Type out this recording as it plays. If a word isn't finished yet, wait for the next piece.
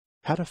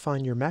How to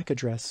find your MAC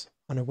address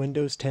on a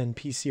Windows 10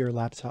 PC or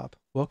laptop.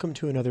 Welcome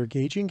to another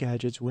Gauging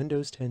Gadgets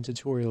Windows 10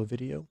 tutorial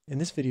video. In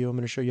this video, I'm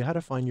going to show you how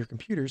to find your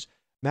computer's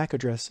MAC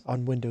address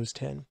on Windows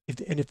 10.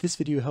 If this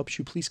video helps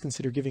you, please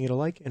consider giving it a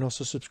like and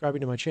also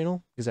subscribing to my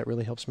channel because that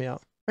really helps me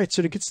out. Alright,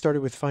 so to get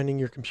started with finding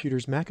your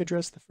computer's MAC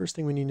address, the first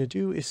thing we need to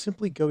do is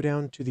simply go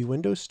down to the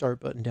Windows Start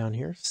button down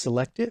here,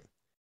 select it,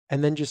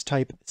 and then just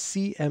type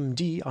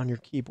CMD on your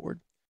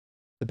keyboard.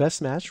 The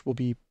best match will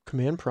be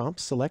Command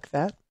Prompt, select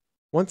that.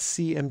 Once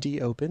CMD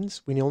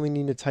opens, we only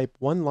need to type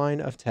one line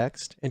of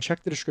text and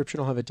check the description.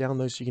 I'll have it down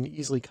low so you can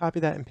easily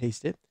copy that and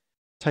paste it.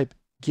 Type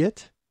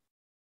getmac,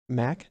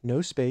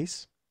 no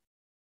space,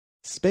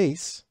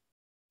 space,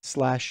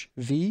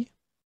 /v,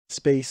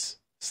 space,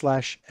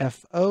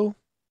 /fo,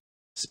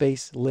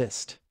 space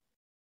list.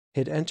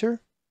 Hit enter.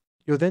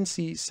 You'll then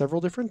see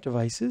several different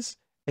devices.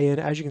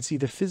 And as you can see,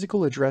 the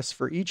physical address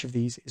for each of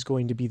these is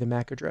going to be the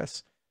MAC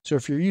address. So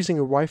if you're using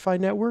a Wi-Fi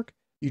network,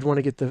 you'd want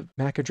to get the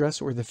MAC address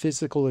or the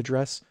physical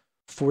address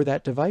for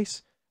that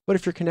device. But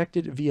if you're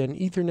connected via an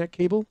Ethernet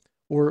cable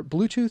or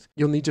Bluetooth,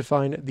 you'll need to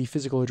find the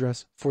physical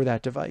address for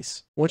that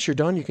device. Once you're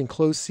done, you can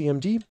close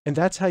CMD, and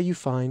that's how you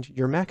find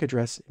your MAC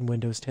address in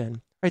Windows 10.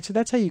 All right, so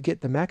that's how you get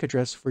the MAC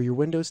address for your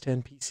Windows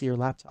 10 PC or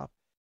laptop.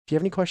 If you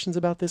have any questions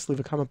about this, leave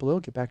a comment below.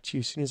 I'll get back to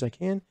you as soon as I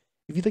can.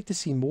 If you'd like to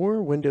see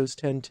more Windows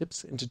 10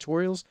 tips and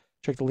tutorials,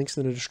 check the links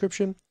in the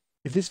description.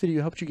 If this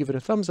video helped you, give it a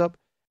thumbs up,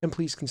 and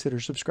please consider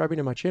subscribing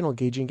to my channel,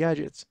 Gauging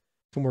Gadgets,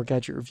 for more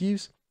gadget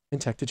reviews and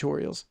tech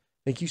tutorials.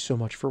 Thank you so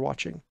much for watching.